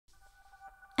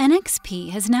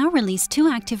NXP has now released two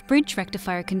Active Bridge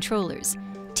Rectifier Controllers,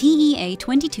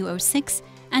 TEA2206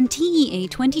 and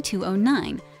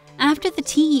TEA2209, after the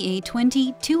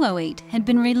TEA2208 had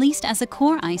been released as a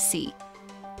core IC.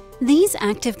 These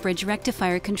Active Bridge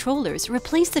Rectifier Controllers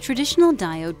replace the traditional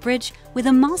diode bridge with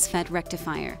a MOSFET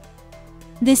rectifier.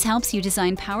 This helps you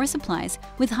design power supplies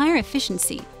with higher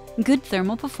efficiency, good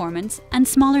thermal performance, and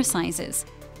smaller sizes.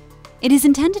 It is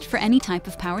intended for any type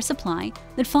of power supply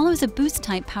that follows a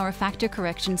boost-type power factor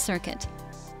correction circuit.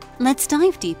 Let's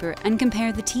dive deeper and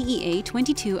compare the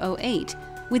TEA2208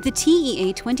 with the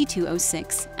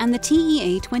TEA2206 and the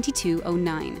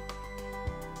TEA2209.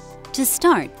 To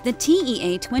start, the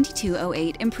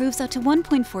TEA2208 improves up to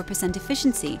 1.4%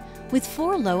 efficiency with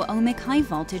 4 low-ohmic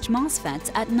high-voltage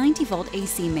MOSFETs at 90-volt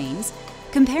AC mains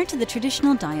compared to the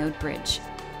traditional diode bridge.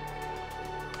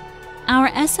 Our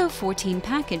SO14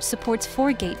 package supports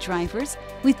 4 gate drivers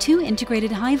with 2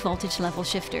 integrated high-voltage level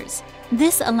shifters.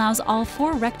 This allows all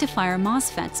 4 rectifier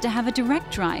MOSFETs to have a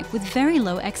direct drive with very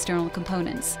low external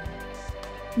components.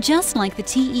 Just like the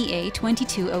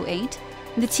TEA2208,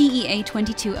 the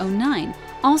TEA2209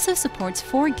 also supports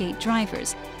 4 gate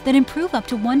drivers that improve up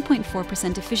to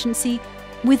 1.4% efficiency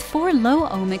with 4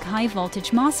 low-ohmic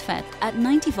high-voltage MOSFET at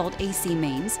 90-volt AC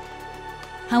mains.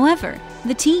 However,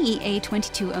 the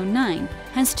TEA2209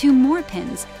 has 2 more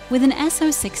pins with an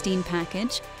SO16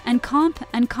 package and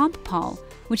comp-pol,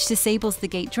 which disables the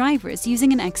gate drivers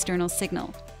using an external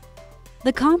signal.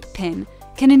 The comp pin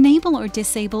can enable or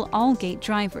disable all gate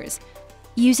drivers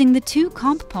using the 2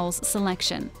 comp pols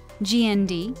selection,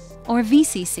 GND or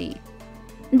VCC.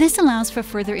 This allows for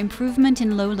further improvement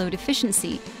in low load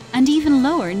efficiency and even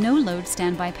lower no-load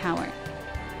standby power.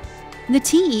 The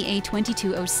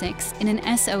TEA2206 in an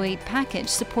SO8 package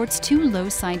supports 2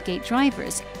 low-side gate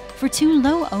drivers for 2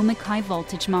 low-ohmic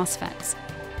high-voltage MOSFETs.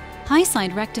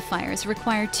 High-side rectifiers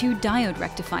require 2 diode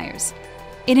rectifiers.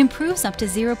 It improves up to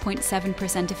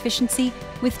 0.7% efficiency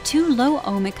with 2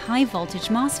 low-ohmic high-voltage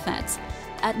MOSFETs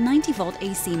at 90-volt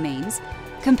AC mains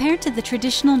compared to the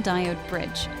traditional diode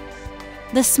bridge.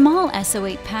 The small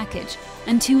SO8 package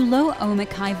and 2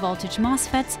 low-ohmic high-voltage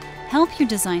MOSFETs help your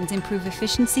designs improve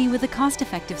efficiency with a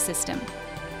cost-effective system.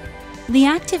 The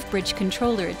Active Bridge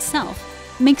Controller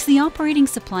itself makes the operating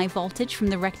supply voltage from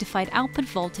the rectified output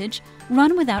voltage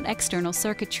run without external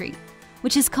circuitry,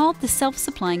 which is called the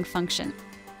self-supplying function.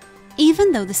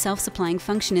 Even though the self-supplying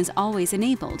function is always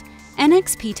enabled,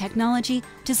 NXP technology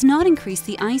does not increase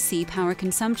the IC power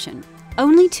consumption.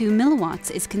 Only 2 milliwatts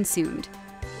is consumed.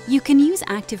 You can use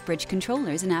Active Bridge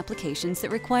Controllers in applications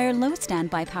that require low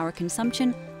standby power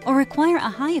consumption or require a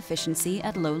high efficiency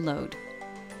at low load.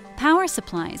 Power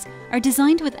supplies are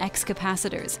designed with X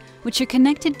capacitors, which are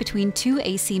connected between 2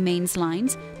 AC mains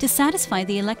lines to satisfy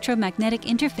the electromagnetic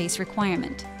interface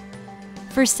requirement.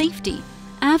 For safety,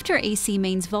 after AC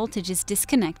mains voltage is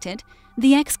disconnected,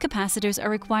 the X capacitors are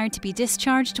required to be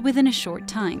discharged within a short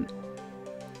time.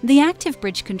 The Active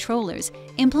Bridge Controllers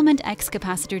implement X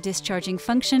capacitor discharging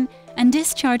function and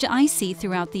discharge IC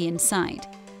throughout the inside.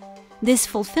 This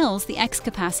fulfills the X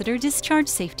capacitor discharge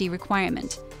safety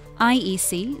requirement,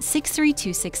 IEC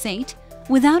 63268,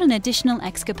 without an additional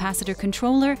X capacitor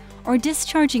controller or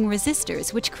discharging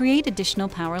resistors which create additional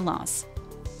power loss.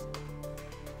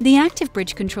 The Active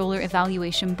Bridge Controller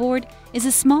Evaluation Board is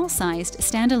a small-sized,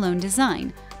 standalone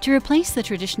design to replace the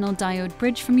traditional diode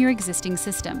bridge from your existing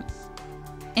system.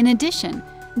 In addition,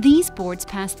 these boards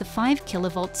pass the 5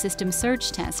 kV system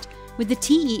surge test with the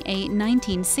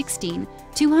TEA1916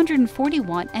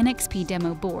 240-watt NXP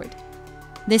demo board.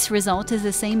 This result is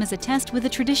the same as a test with a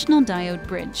traditional diode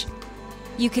bridge.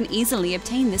 You can easily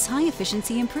obtain this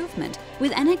high-efficiency improvement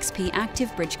with NXP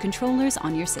Active Bridge Controllers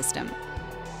on your system.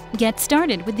 Get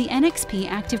started with the NXP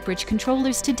Active Bridge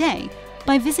Controllers today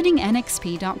by visiting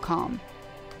nxp.com.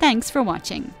 Thanks for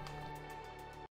watching.